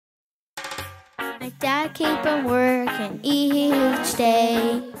My dad keep on working each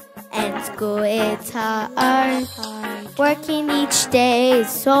day, and school it's hard. Working each day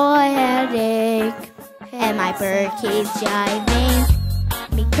is so headache, and my bird keeps driving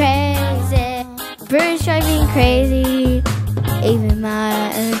me crazy. Bird's driving crazy. Even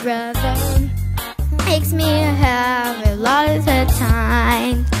my brother makes me have a lot of the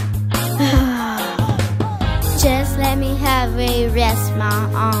time. Just let me have a rest,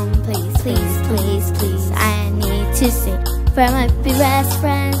 mom, please, please, please, please. I need to sing for my best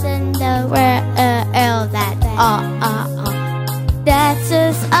friends in the world. That's that's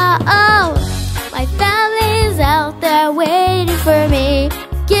just my family's out there waiting for me.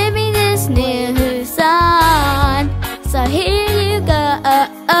 Give me this new song, so here you go.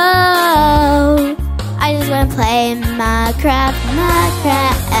 I just wanna play Minecraft,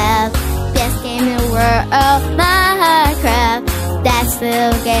 best game in the world, Minecraft. That's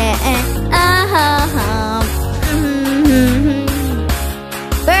the game.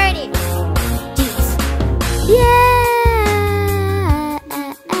 Birdie, jeez, yeah.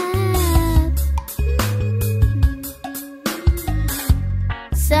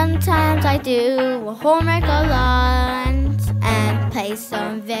 Sometimes I do homework a lot and play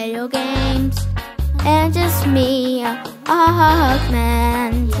some video games. And just me,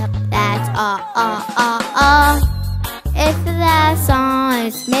 man. Yep, that's all. If that song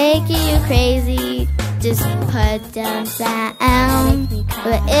is making you crazy, just put them down.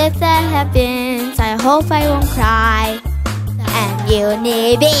 But if that happens, I hope I won't cry. And you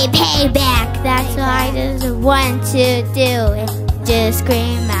need me payback. That's what I just want to do. Just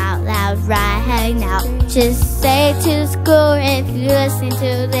scream out loud right now. Just say to school if you listen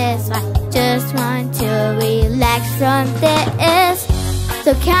to this. I just want to relax from this.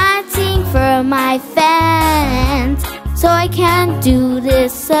 So can't sing for my fans, so I can't do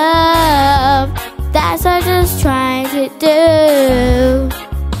this up. That's what I'm just trying to do.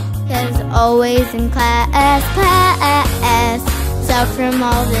 Cause always in class, so from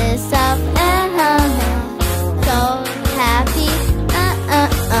all this stuff, so happy,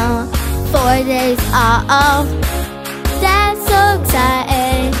 4 days off, that's so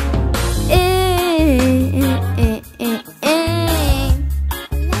exciting.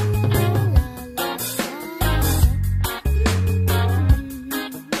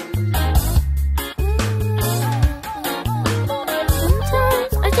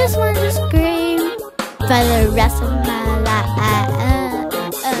 Sometimes I just want to scream for the rest of my life.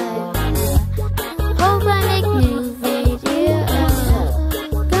 Hope I make new videos.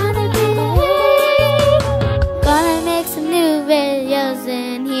 Gonna make some new videos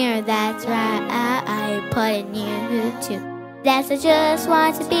in here. That's right, I put in YouTube. That's I just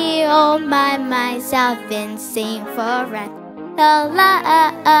want to be all by myself and sing for the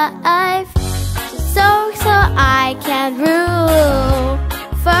life. So I can rule.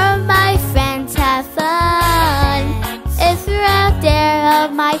 For my friends have fun. If you're out there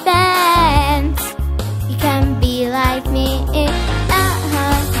of my fans, you can be like me.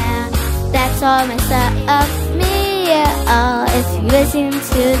 That's all my stuff. If you listen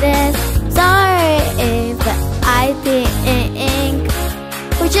to this, sorry, but I think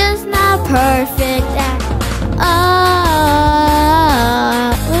we're just not perfect.